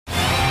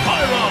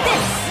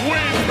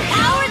wind,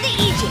 Power the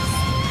Aegis.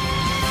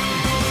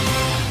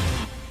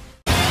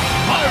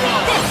 Pyra,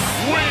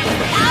 wind,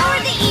 Power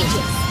the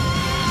Aegis.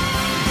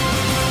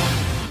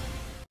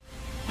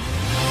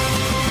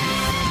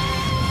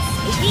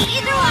 Save the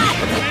Etherwatch.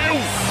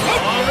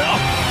 Pyra,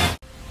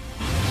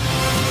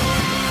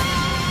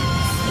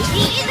 Save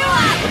the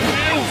Etherwatch.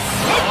 Pyra,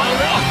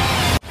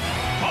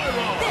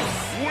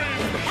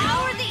 wind,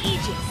 Power the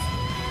Aegis.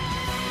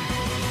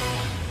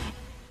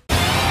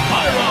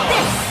 Pyra,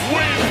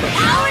 wind,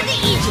 Power the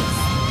Aegis.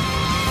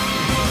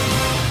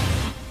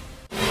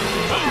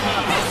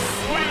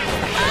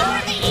 Power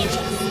the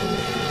Aegis.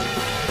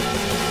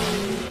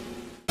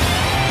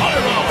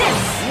 Pyra,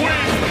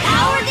 wind,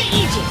 Power the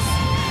Aegis.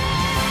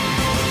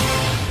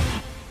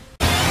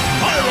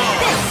 Pyra,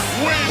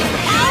 wind,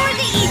 Power the Aegis. Power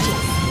the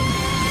Aegis!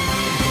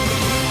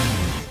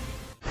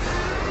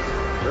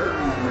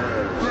 Pyra,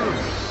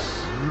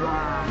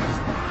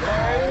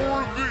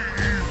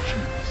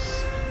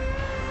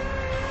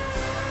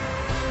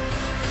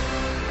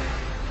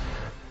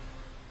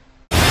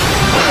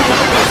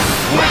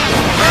 wind,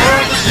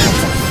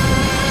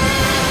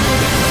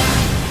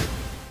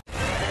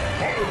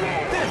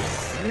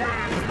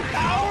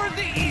 Power the Aegis. Pyra, wind, Power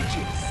the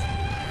Aegis.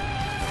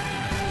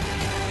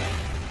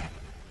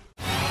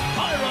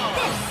 Pyra,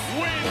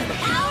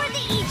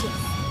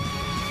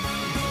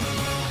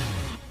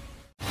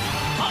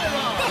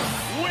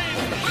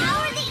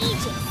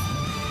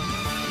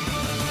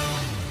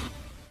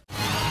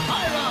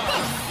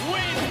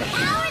 wind,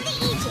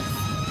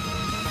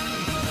 Power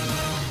the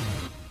Aegis.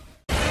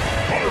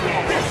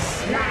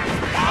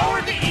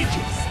 Power the Aegis! Power the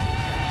Aegis!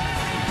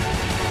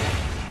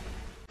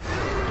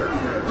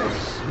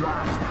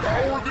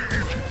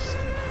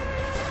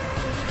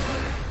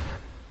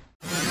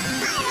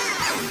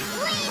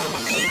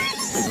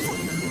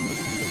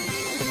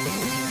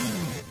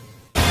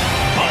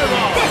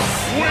 Pyra,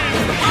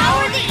 wind,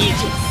 Power the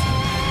Aegis.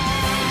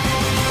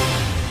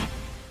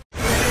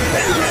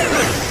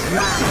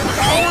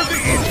 Power the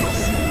Aegis!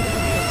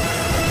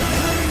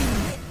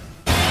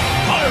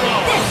 Pyra,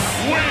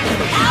 wind,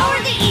 Power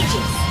the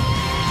Aegis.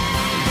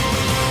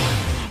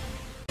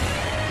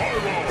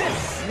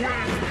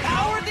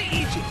 Power the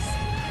Aegis!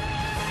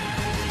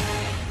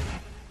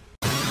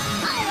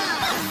 Pyra,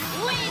 wind,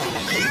 Power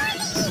the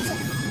Aegis.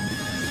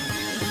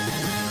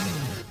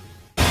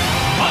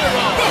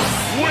 Pyra,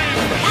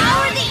 wind,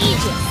 Power the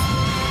Aegis.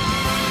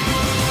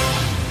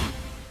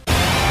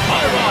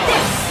 Pyra,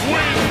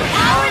 wind,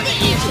 Power the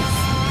Aegis.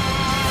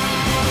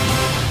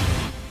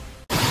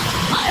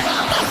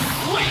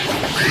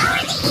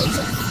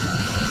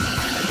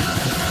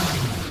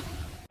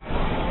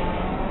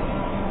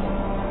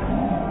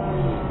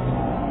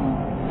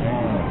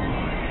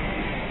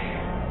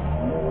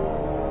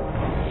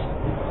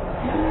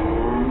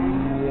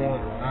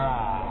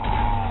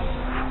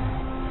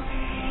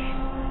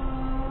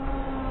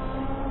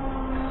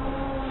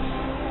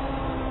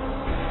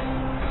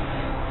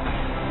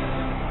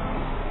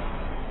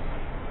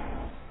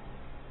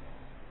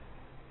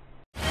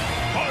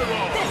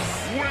 Pyra,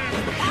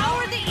 wind,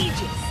 Power the Aegis. Power the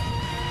Aegis.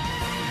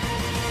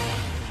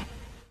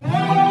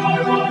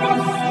 Pyra,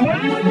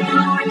 wind,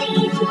 Power the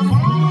Aegis.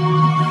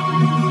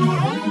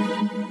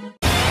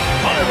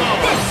 Pyra,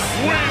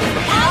 wind,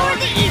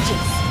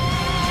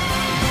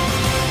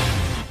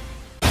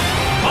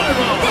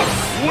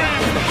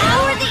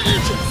 Power the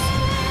Aegis.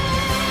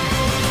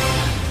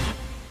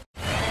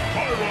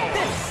 Pyra, wind,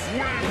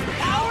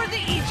 Power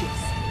the Aegis.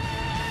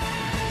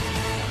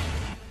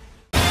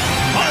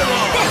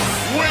 Pyra,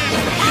 wind,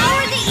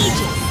 Power the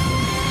Aegis.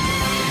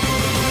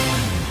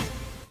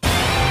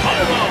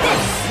 Pyra,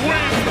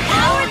 wind,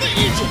 Power the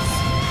Aegis.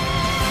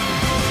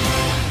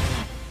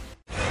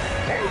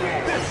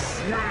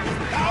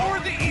 Power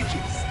the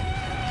Aegis!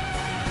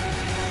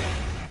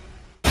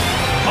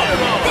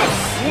 Pyra,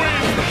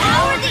 wind,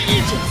 Power the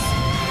Aegis.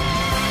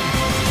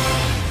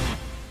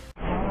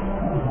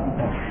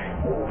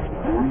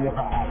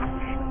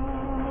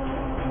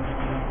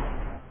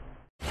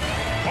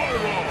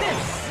 Pyra,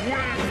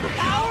 wind,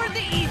 Power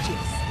the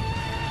Aegis.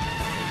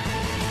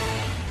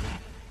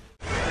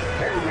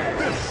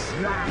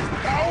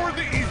 Power